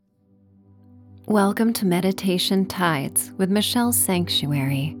Welcome to Meditation Tides with Michelle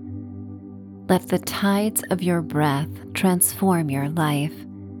Sanctuary. Let the tides of your breath transform your life,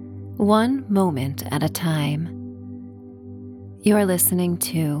 one moment at a time. You are listening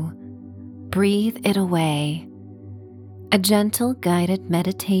to Breathe It Away, a gentle guided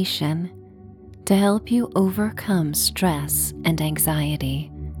meditation to help you overcome stress and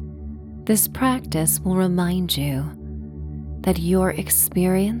anxiety. This practice will remind you that your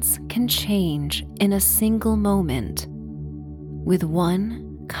experience can change in a single moment with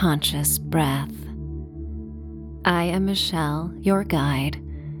one conscious breath. I am Michelle, your guide,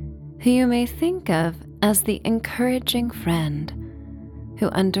 who you may think of as the encouraging friend who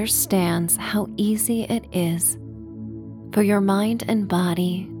understands how easy it is for your mind and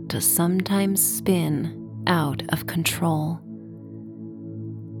body to sometimes spin out of control.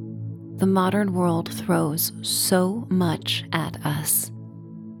 The modern world throws so much at us,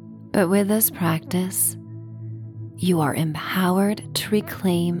 but with this practice, you are empowered to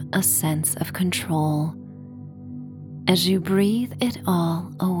reclaim a sense of control as you breathe it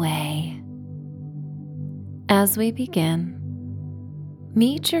all away. As we begin,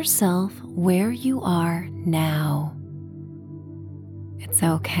 meet yourself where you are now. It's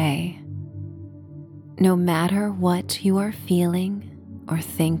okay. No matter what you are feeling or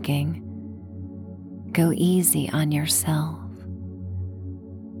thinking, go easy on yourself.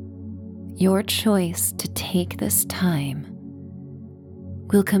 Your choice to take this time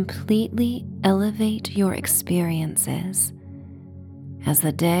will completely elevate your experiences as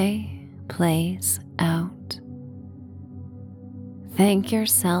the day plays out. Thank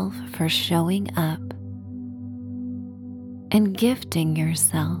yourself for showing up and gifting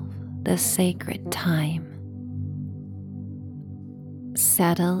yourself the sacred time.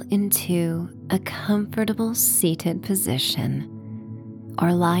 Settle into a comfortable seated position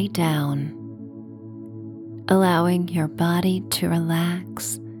or lie down, allowing your body to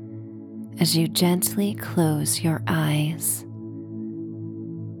relax as you gently close your eyes.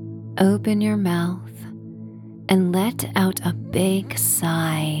 Open your mouth and let out a big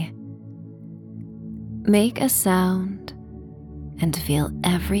sigh. Make a sound and feel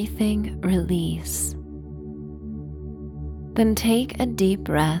everything release. Then take a deep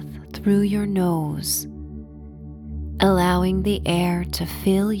breath through your nose, allowing the air to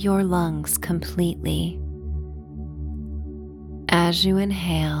fill your lungs completely. As you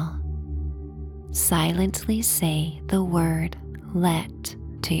inhale, silently say the word "let"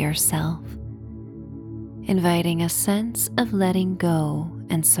 to yourself, inviting a sense of letting go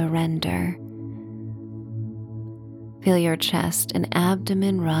and surrender. Feel your chest and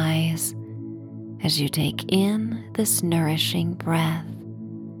abdomen rise as you take in this nourishing breath.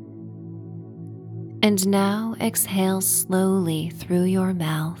 And now exhale slowly through your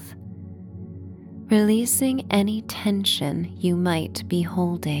mouth, releasing any tension you might be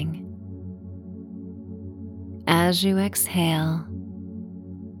holding. As you exhale,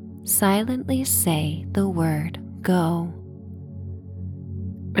 silently say the word "go,"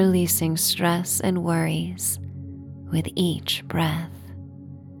 releasing stress and worries with each breath.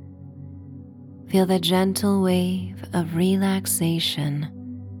 Feel the gentle wave of relaxation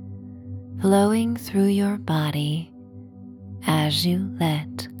flowing through your body as you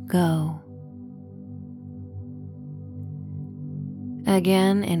let go.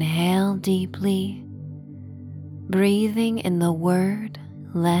 Again, inhale deeply, breathing in the word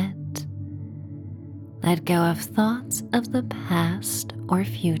 "let." Let go of thoughts of the past or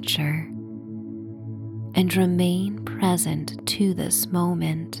future and remain present to this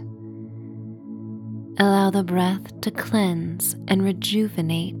moment. Allow the breath to cleanse and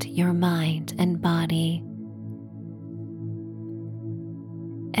rejuvenate your mind and body.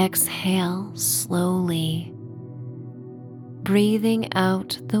 Exhale slowly, breathing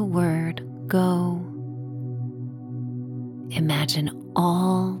out the word "go." Imagine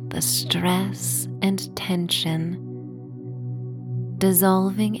all the stress and tension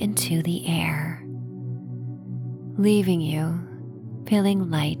dissolving into the air, leaving you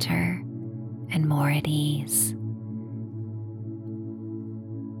feeling lighter and more at ease.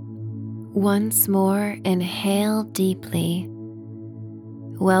 Once more, inhale deeply,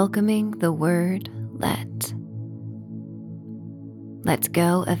 welcoming the word "let." Let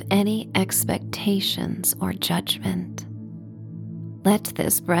go of any expectations or judgment. Let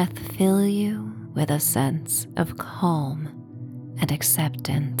this breath fill you with a sense of calm and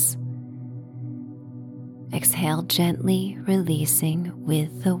acceptance. Exhale gently, releasing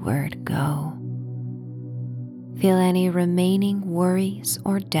with the word "go." Feel any remaining worries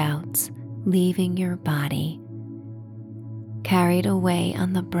or doubts leaving your body, carried away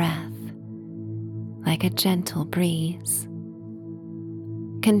on the breath like a gentle breeze.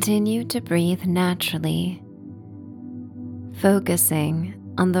 Continue to breathe naturally, focusing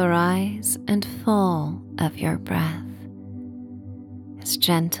on the rise and fall of your breath, as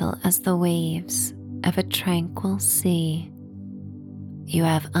gentle as the waves of a tranquil sea. You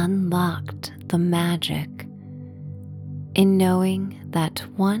have unlocked the magic in knowing that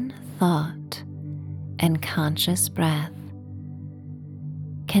one thought and conscious breath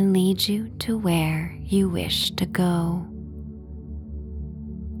can lead you to where you wish to go.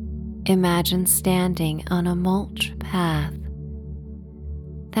 Imagine standing on a mulch path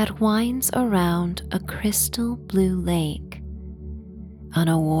that winds around a crystal blue lake on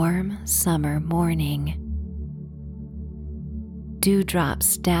a warm summer morning.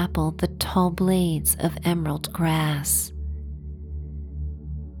 Dewdrops dapple the tall blades of emerald grass.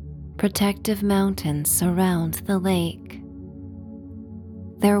 Protective mountains surround the lake,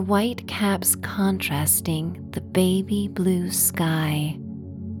 their white caps contrasting the baby blue sky.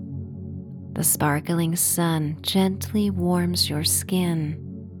 The sparkling sun gently warms your skin,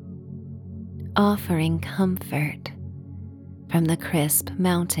 offering comfort from the crisp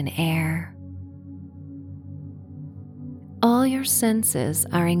mountain air. All your senses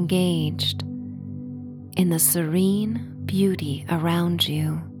are engaged in the serene beauty around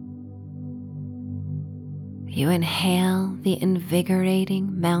you. You inhale the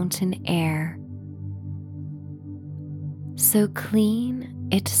invigorating mountain air, so clean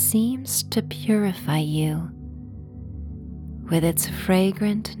it seems to purify you with its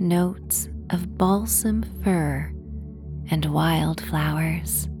fragrant notes of balsam fir and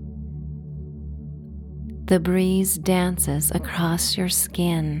wildflowers. The breeze dances across your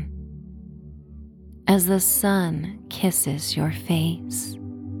skin as the sun kisses your face.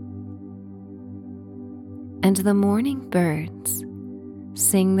 And the morning birds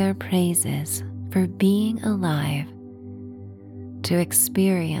sing their praises for being alive to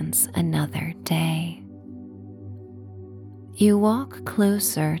experience another day. You walk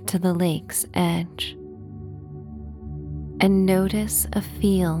closer to the lake's edge and notice a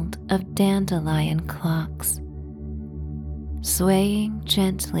field of dandelion clocks swaying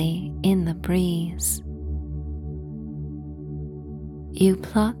gently in the breeze. You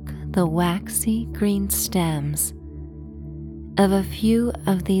pluck the waxy green stems of a few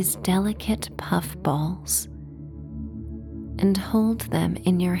of these delicate puffballs and hold them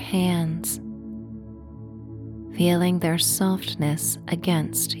in your hands, feeling their softness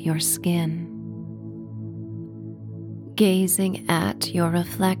against your skin. Gazing at your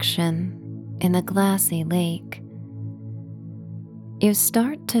reflection in the glassy lake, you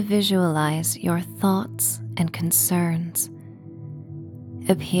start to visualize your thoughts and concerns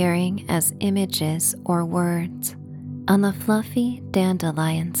appearing as images or words on the fluffy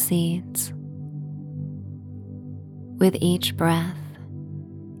dandelion seeds. With each breath,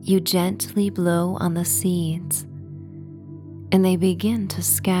 you gently blow on the seeds, and they begin to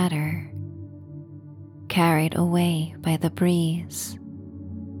scatter, carried away by the breeze.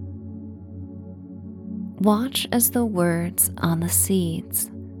 Watch as the words on the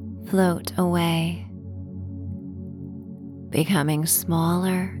seeds float away, becoming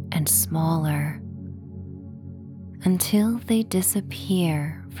smaller and smaller until they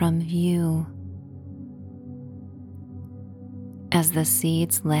disappear from view. As the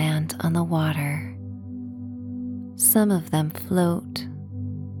seeds land on the water, some of them float,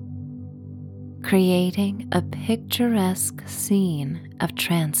 creating a picturesque scene of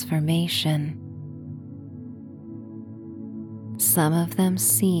transformation. Some of them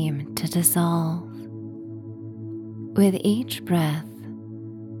seem to dissolve. With each breath,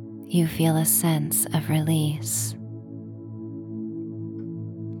 you feel a sense of release.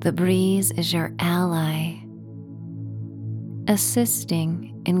 The breeze is your ally,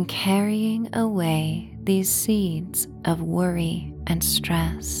 assisting in carrying away these seeds of worry and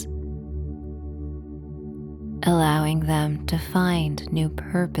stress, allowing them to find new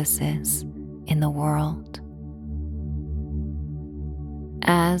purposes in the world.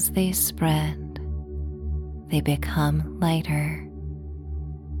 As they spread, they become lighter,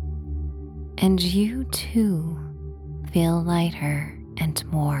 and you too feel lighter and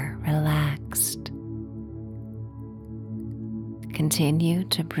more relaxed. Continue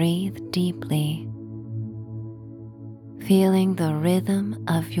to breathe deeply, feeling the rhythm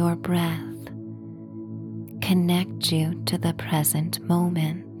of your breath connect you to the present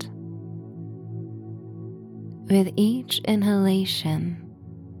moment. With each inhalation,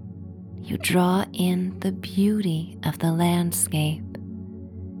 you draw in the beauty of the landscape,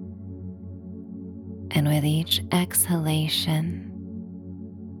 and with each exhalation,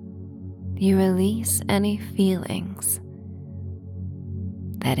 you release any feelings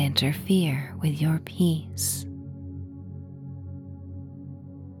that interfere with your peace.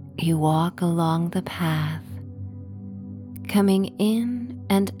 You walk along the path, coming in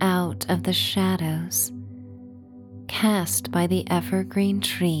and out of the shadows cast by the evergreen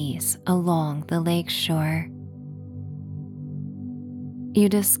trees along the lakeshore. You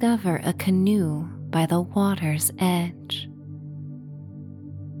discover a canoe by the water's edge.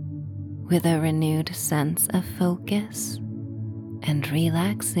 With a renewed sense of focus and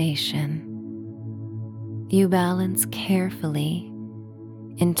relaxation, you balance carefully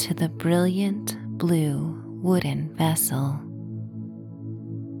into the brilliant blue wooden vessel.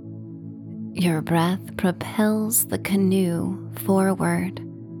 Your breath propels the canoe forward.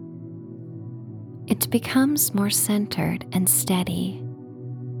 It becomes more centered and steady,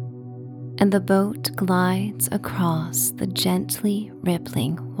 and the boat glides across the gently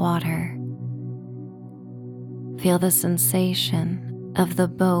rippling water. Feel the sensation of the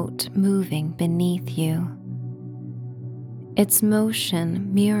boat moving beneath you, its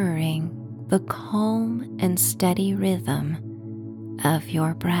motion mirroring the calm and steady rhythm of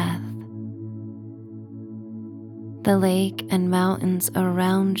your breath. The lake and mountains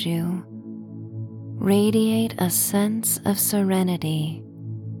around you radiate a sense of serenity,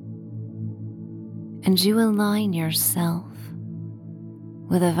 and you align yourself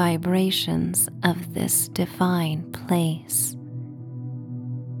with the vibrations of this divine place.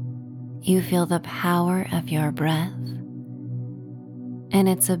 You feel the power of your breath and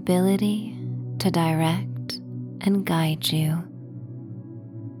its ability to direct and guide you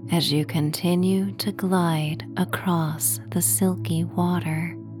as you continue to glide across the silky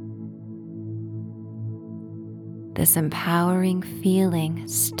water. This empowering feeling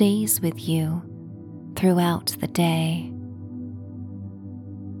stays with you throughout the day.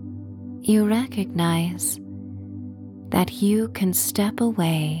 You recognize that you can step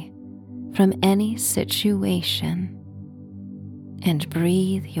away from any situation and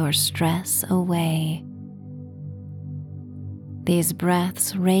breathe your stress away. These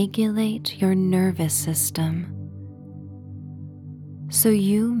breaths regulate your nervous system, so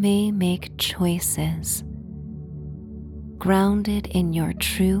you may make choices grounded in your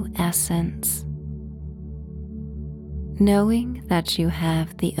true essence, knowing that you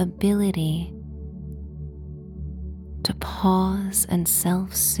have the ability to pause and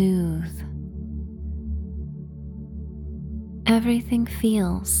self-soothe. Everything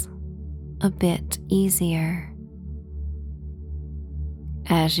feels a bit easier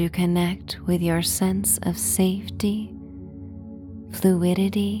as you connect with your sense of safety,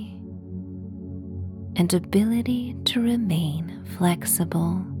 fluidity, and ability to remain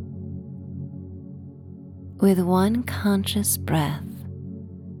flexible. With one conscious breath,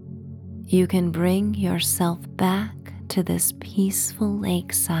 you can bring yourself back to this peaceful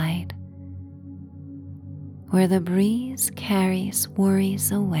lakeside where the breeze carries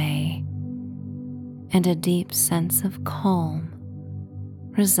worries away and a deep sense of calm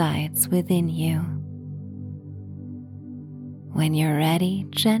resides within you. When you're ready,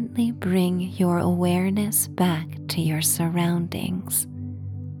 gently bring your awareness back to your surroundings.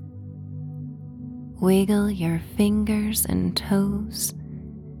 Wiggle your fingers and toes,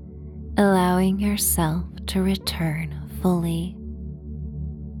 allowing yourself to return fully.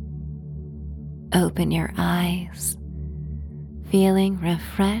 Open your eyes, feeling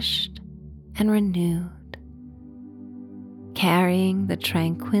refreshed and renewed, carrying the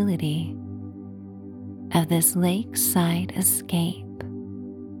tranquility of this lakeside escape.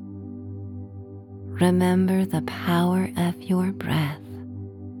 Remember the power of your breath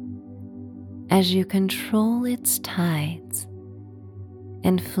as you control its tides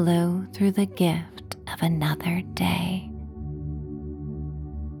and flow through the gift of another day.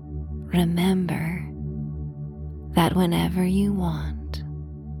 Remember that whenever you want,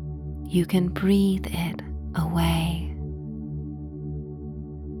 you can breathe it away.